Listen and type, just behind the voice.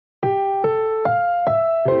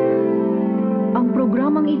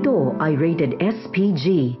ito ay rated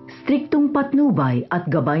SPG. Striktong patnubay at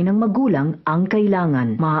gabay ng magulang ang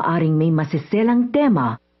kailangan. Maaaring may masiselang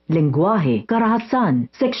tema, lengguwahe, karahasan,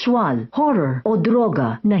 sexual, horror o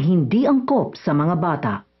droga na hindi angkop sa mga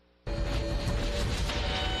bata.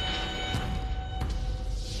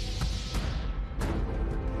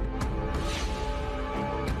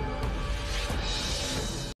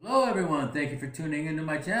 Hello everyone, thank you for tuning into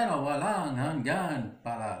my channel, Walang Hanggang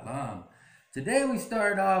Paalam. Today we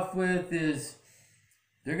start off with is,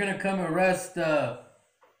 they're going to come arrest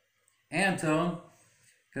Anton,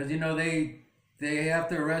 because you know they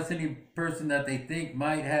have to arrest any person that they think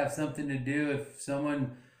might have something to do. If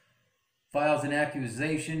someone files an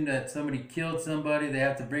accusation that somebody killed somebody, they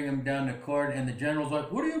have to bring him down to court, and the general's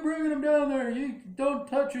like, what are you bringing him down there? You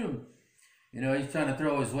don't touch him. You know, he's trying to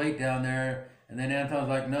throw his weight down there. And then Anton's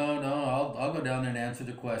like, no, I'll go down there and answer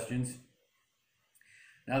the questions.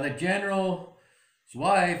 Now the general's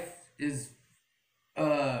wife is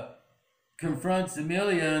confronts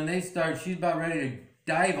Amelia, and she's about ready to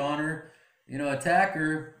dive on her, you know, attack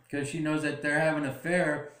her, because she knows that they're having an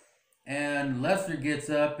affair. And Lester gets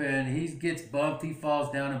up and he gets bumped. He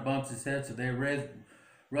falls down and bumps his head, so they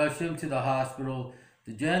rush him to the hospital.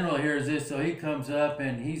 The general hears this, so he comes up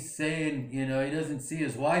and he's saying, you know, he doesn't see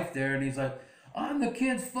his wife there, and he's like, I'm the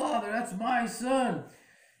kid's father, that's my son.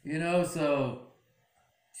 You know, so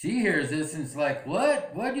she hears this and it's like,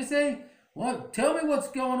 what? What'd you say? What? Tell me what's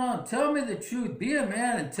going on. Tell me the truth. Be a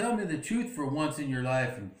man and tell me the truth for once in your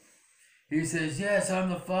life. And he says, yes, I'm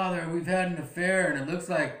the father. We've had an affair. And it looks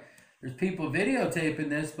like there's people videotaping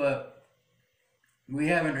this, but we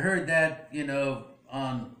haven't heard that, you know,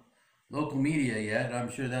 on local media yet. I'm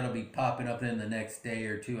sure that'll be popping up in the next day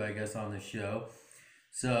or two, I guess, on the show.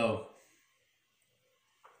 So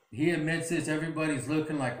he admits this. Everybody's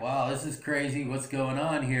looking like, wow, this is crazy. What's going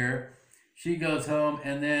on here? She goes home,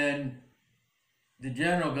 and then the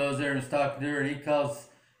general goes there and is talking to her, and he calls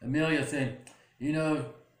Amelia saying, you know,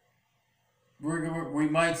 we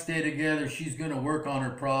might stay together. She's going to work on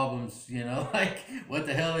her problems, you know. Like, what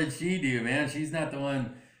the hell did she do, man? She's not the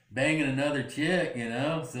one banging another chick, you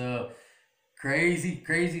know. So,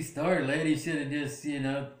 crazy story. Lady should have just, you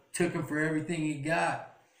know, took him for everything he got.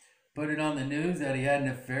 Put it on the news that he had an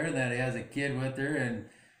affair, that he has a kid with her, and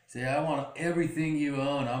say, I want everything you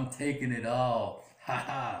own. I'm taking it all. Ha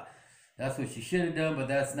ha. That's what she should have done, but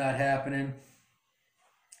that's not happening.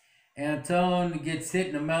 Anton gets hit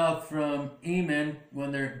in the mouth from Eamon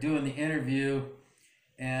when they're doing the interview,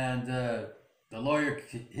 and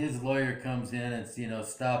his lawyer comes in and, you know,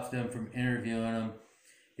 stops them from interviewing him.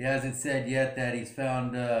 He hasn't said yet that he's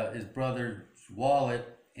found his brother's wallet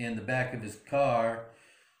in the back of his car.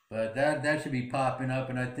 But that should be popping up,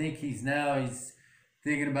 and I think he's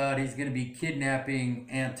thinking about he's going to be kidnapping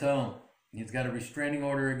Anton. He's got a restraining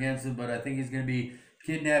order against him, but I think he's going to be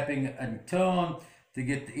kidnapping Anton to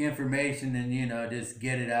get the information and, you know, just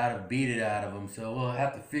beat it out of him. So we'll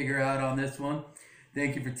have to figure out on this one.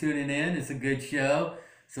 Thank you for tuning in. It's a good show.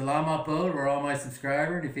 Salamat po to all my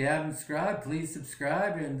subscribers. If you haven't subscribed, please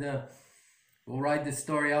subscribe, and we'll ride this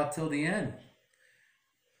story out till the end.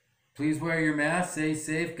 Please wear your mask, stay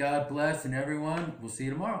safe, God bless, and everyone, we'll see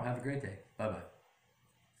you tomorrow. Have a great day. Bye-bye.